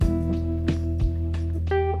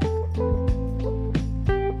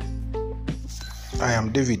I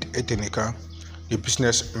am David Etenika, the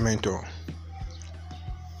business mentor.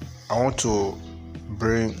 I want to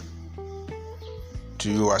bring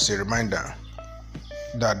to you as a reminder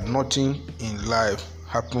that nothing in life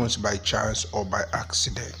happens by chance or by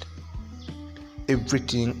accident.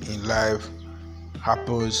 Everything in life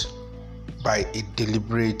happens by a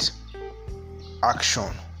deliberate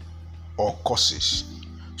action or causes.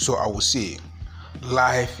 So I will say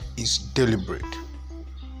life is deliberate.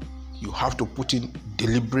 You have to put in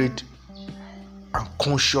deliberate and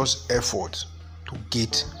conscious effort to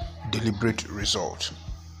get deliberate results.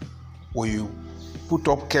 When you put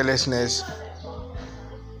up carelessness,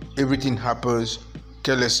 everything happens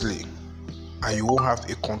carelessly and you won't have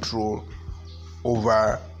a control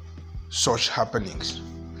over such happenings.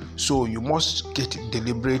 So you must get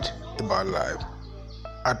deliberate about life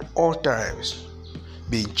at all times.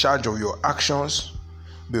 Be in charge of your actions,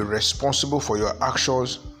 be responsible for your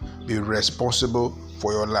actions, be responsible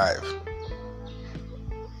for your life.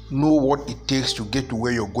 Know what it takes to get to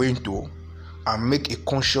where you're going to and make a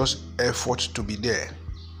conscious effort to be there.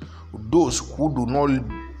 Those who do not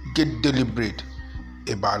get deliberate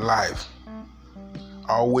about life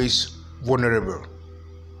are always vulnerable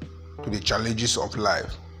to the challenges of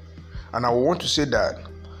life. And I want to say that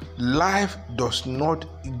life does not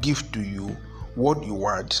give to you what you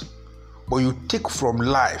want, but you take from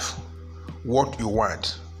life what you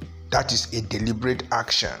want. That is a deliberate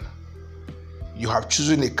action. You have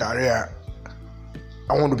chosen a career.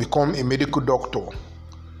 I want to become a medical doctor,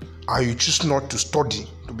 and you choose not to study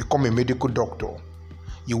to become a medical doctor.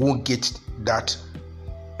 You won't get that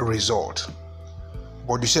result.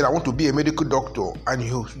 But you said, I want to be a medical doctor, and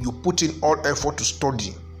you put in all effort to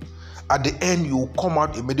study. At the end, you will come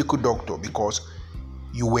out a medical doctor because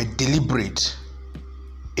you were deliberate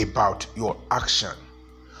about your action.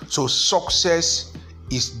 So success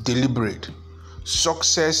is deliberate.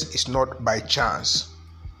 Success is not by chance.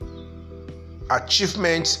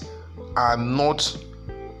 Achievements are not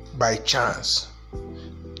by chance.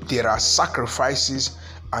 There are sacrifices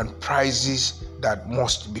and prices that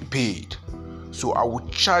must be paid. So I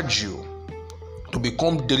would charge you to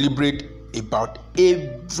become deliberate about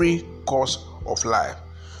every course of life,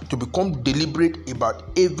 to become deliberate about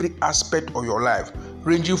every aspect of your life,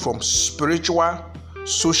 ranging from spiritual,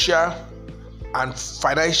 social, and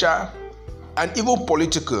financial, and even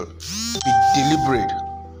political. Be deliberate.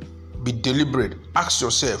 Be deliberate. Ask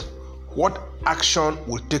yourself, what action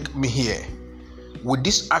will take me here? With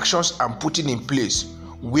these actions I'm putting in place,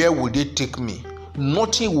 where will they take me?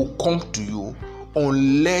 Nothing will come to you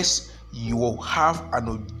unless you will have an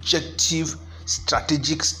objective,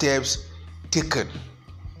 strategic steps taken.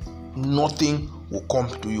 Nothing will come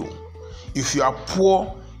to you. If you are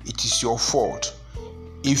poor, it is your fault.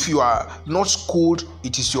 If you are not schooled,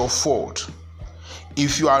 it is your fault.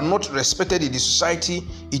 If you are not respected in the society,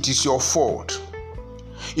 it is your fault.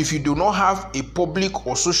 If you do not have a public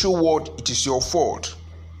or social world, it is your fault.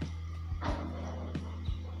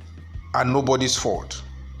 And nobody's fault.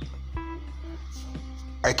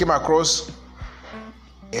 I came across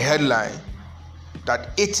a headline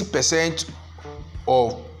that 80%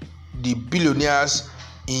 of the billionaires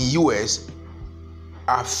in US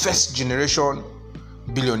are first generation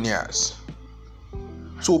billionaires.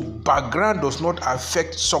 So background does not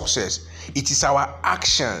affect success. It is our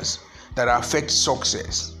actions that affect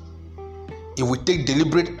success. If we take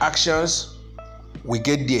deliberate actions, we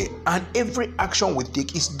get there. And every action we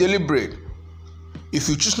take is deliberate. If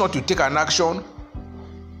you choose not to take an action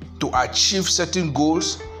to achieve certain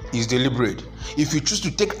goals, is deliberate. If you choose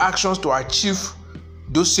to take actions to achieve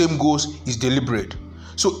those same goals, is deliberate.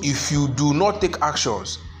 So if you do not take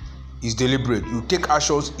actions, is deliberate. You take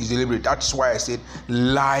actions, is deliberate. That's why I said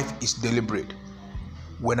life is deliberate.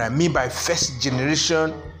 When I mean by first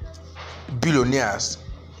generation billionaires,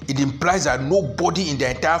 it implies that nobody in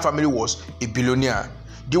their entire family was a billionaire.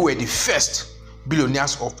 They were the first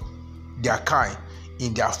billionaires of their kind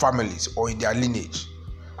in their families or in their lineage.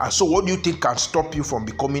 And so what do you think can stop you from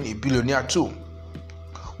becoming a billionaire too?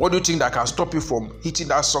 What do you think that can stop you from hitting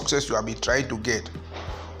that success you have been trying to get?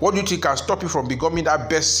 What do you think can stop you from becoming that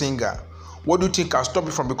best singer? What do you think can stop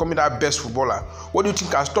you from becoming that best footballer? What do you think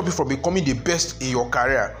can stop you from becoming the best in your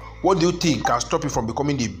career? What do you think can stop you from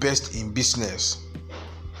becoming the best in business?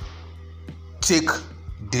 Take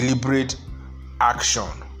deliberate action.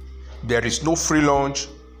 There is no free lunch,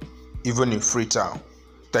 even in Freetown.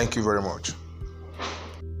 Thank you very much.